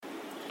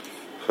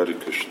Hare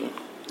Krishna.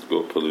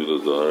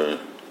 Gopaludadar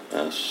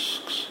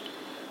asks,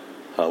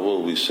 how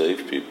will we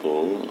save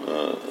people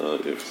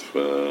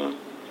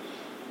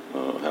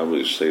how will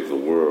we save the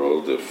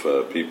world if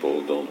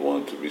people don't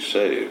want to be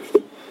saved?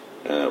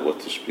 What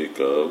to speak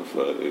of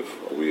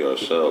if we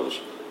ourselves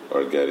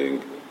are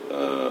getting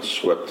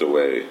swept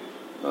away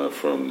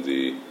from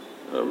the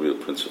real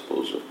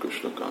principles of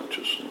Krishna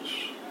consciousness?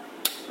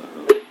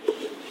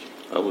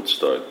 I would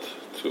start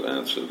to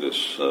answer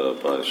this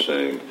by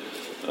saying,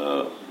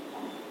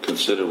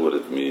 consider what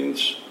it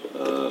means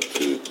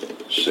to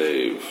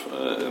save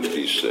and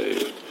be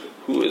saved.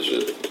 Who is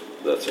it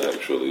that's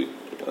actually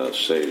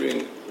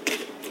saving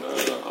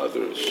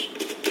others?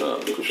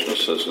 Krishna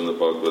says in the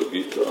Bhagavad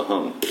Gita,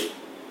 Aham,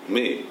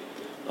 me,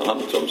 Aham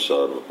tam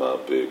sarva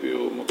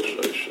papebhyo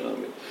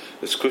mokshayishami.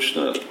 It's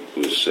Krishna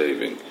who is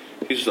saving.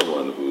 He's the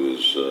one who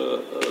is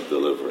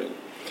delivering.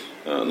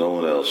 No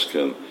one else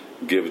can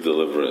give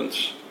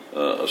deliverance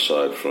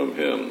aside from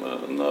him,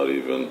 not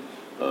even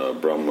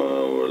Brahma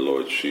or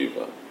Lord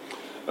Shiva.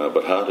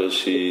 But how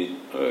does he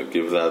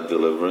give that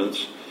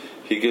deliverance?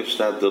 He gives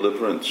that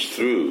deliverance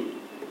through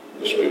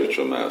the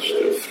spiritual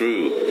master,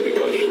 through the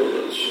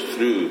Vaishnavas,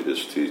 through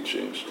his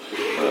teachings,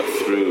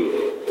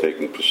 through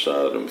taking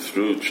prasadam,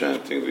 through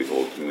chanting the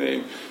holy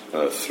name,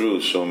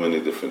 through so many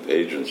different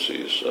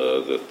agencies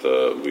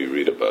that we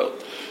read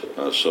about.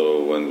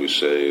 So when we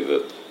say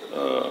that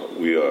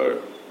we are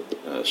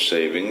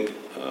saving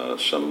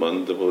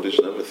someone, devotees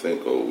never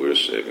think, oh, we're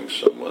saving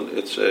someone.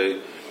 It's a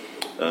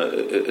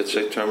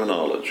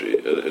terminology.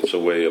 It's a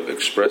way of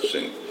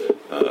expressing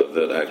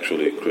that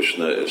actually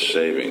Krishna is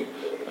saving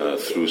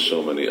through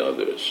so many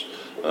others.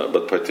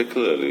 But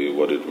particularly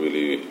what it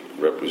really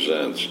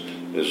represents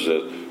is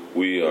that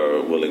we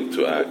are willing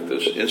to act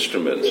as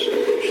instruments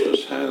in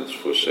Krishna's hands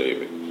for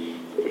saving.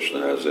 Krishna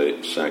has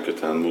a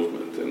Sankirtan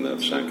movement. In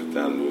that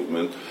Sankirtan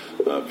movement,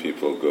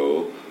 people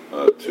go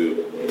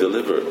to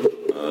deliver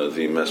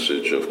the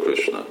message of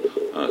Krishna,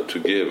 to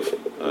give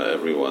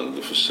everyone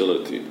the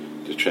facility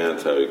to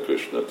chant Hare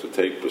Krishna, to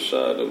take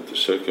prasadam, to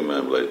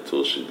circumambulate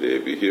Tulsi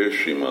Devi, hear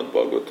Srimad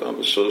Bhagavatam,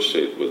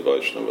 associate with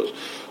Vaishnavas,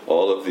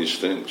 all of these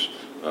things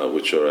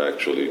which are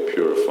actually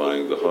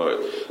purifying the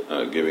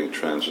heart, giving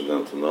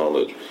transcendental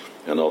knowledge,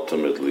 and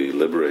ultimately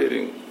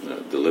liberating,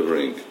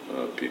 delivering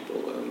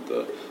people, and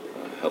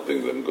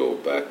helping them go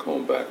back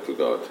home, back to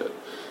Godhead.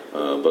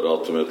 But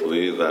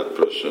ultimately, that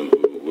person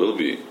who will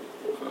be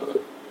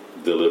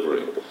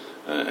delivering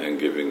and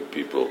giving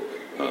people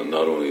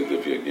not only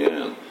Divya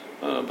Gyan,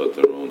 but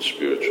their own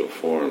spiritual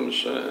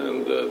forms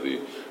and the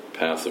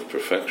path of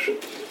perfection,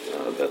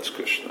 that's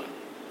Krishna.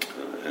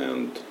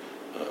 And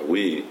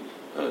we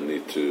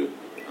need to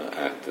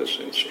act as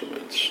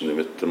instruments.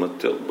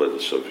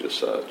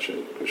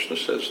 Krishna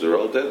says they're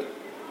all dead.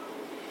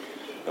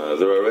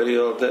 They're already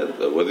all dead.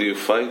 Whether you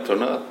fight or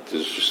not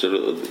is just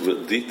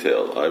a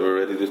detail. I've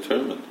already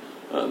determined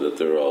that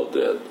they're all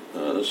dead.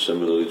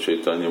 Similarly,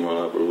 Chaitanya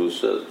Mahaprabhu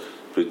says,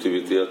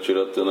 Prithiviti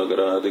achiratana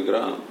gradi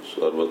gram,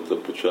 sarvata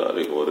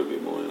puchari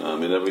horabhimoyana. I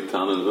mean, every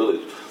town and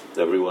village,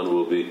 everyone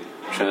will be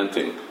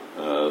chanting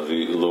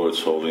the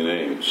Lord's holy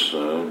names.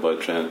 By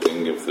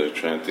chanting, if they're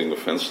chanting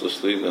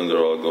offenselessly, then they're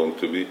all going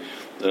to be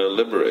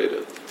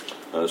liberated.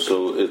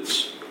 So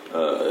it's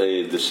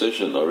a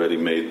decision already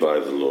made by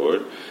the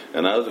Lord.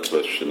 And now the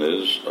question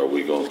is, are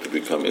we going to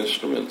become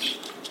instruments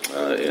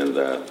in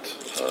that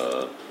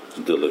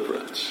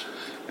deliverance?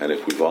 And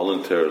if we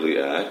voluntarily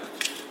act,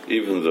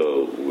 even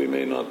though we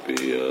may not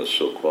be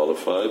so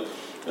qualified,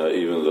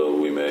 even though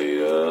we may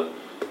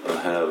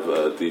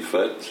have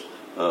defects,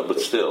 but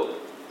still,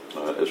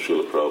 as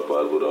Srila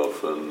Prabhupada would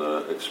often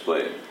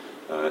explain,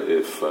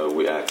 if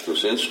we act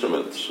as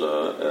instruments,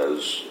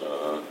 as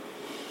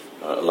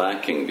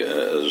lacking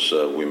as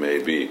we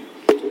may be,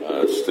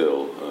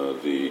 still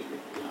the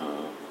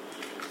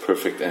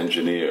perfect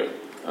engineer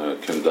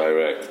can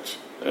direct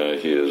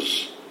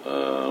his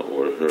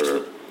or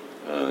her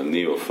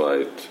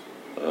neophyte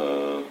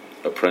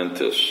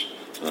apprentice.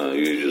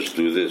 You just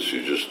do this,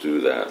 you just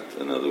do that.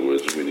 In other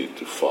words, we need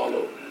to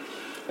follow.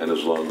 And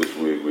as long as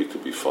we agree to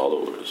be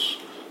followers,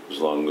 as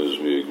long as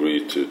we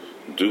agree to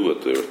do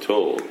what they're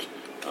told,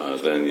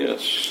 then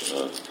yes,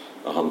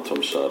 aham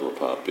tam sarva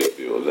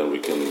papebhyo, then we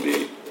can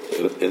be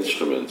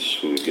instruments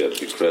who get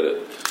the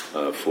credit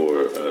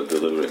for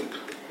delivering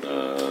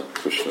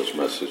Krishna's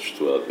message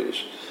to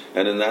others.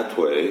 And in that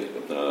way,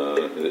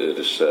 it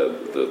is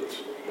said that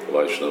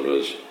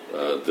Vaishnavas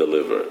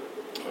deliver.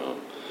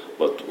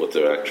 But what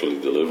they're actually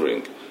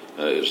delivering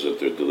is that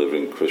they're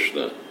delivering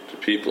Krishna to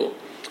people,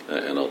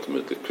 and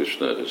ultimately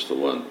Krishna is the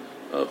one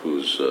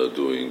who's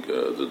doing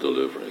the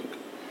delivering.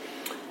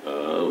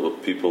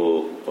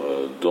 People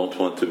don't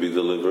want to be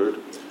delivered.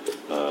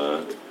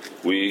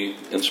 We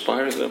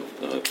inspire them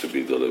to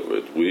be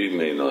delivered. We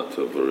may not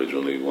have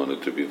originally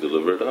wanted to be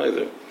delivered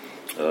either.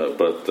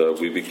 But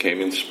we became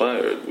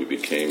inspired. We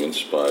became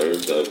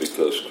inspired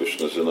because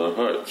Krishna's in our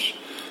hearts.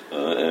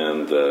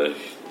 And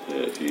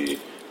if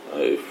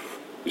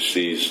he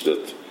sees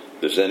that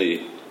there's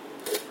any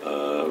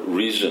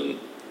reason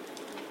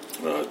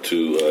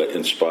to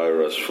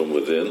inspire us from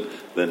within,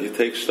 then he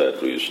takes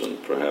that reason,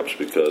 perhaps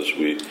because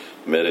we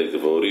met a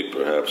devotee,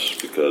 perhaps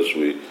because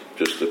we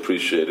just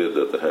appreciated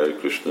that the Hare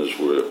Krishnas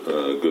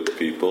were good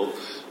people.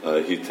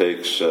 He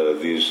takes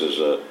these as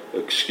an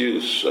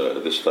excuse,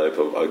 this type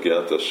of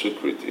agyata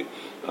sukriti,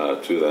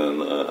 to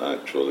then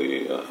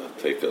actually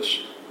take us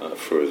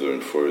further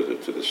and further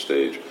to the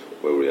stage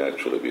where we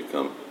actually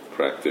become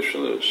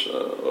practitioners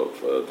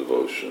of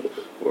devotion,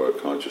 where our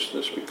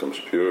consciousness becomes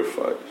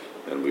purified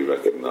and we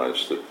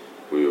recognize that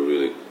we are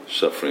really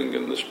suffering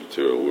in this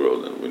material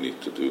world and we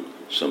need to do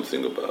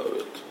something about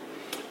it.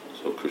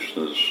 So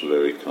Krishna is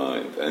very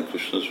kind and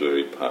Krishna is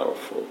very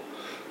powerful.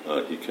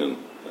 He can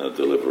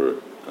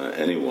deliver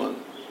anyone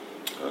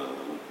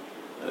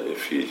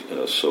if he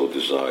so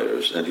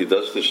desires. And he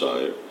does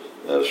desire,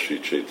 as Sri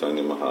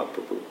Chaitanya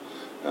Mahaprabhu.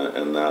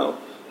 And now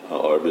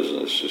our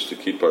business is to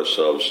keep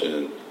ourselves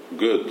in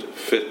good,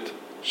 fit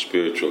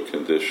spiritual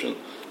condition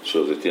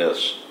so that,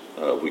 yes,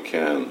 we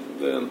can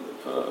then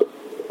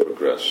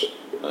progress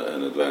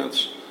and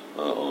advance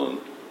on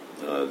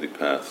the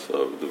path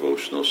of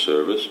devotional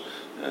service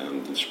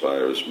and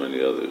inspire as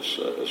many others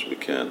as we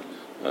can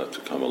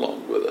to come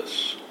along with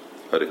us.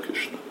 Hare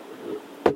Krishna.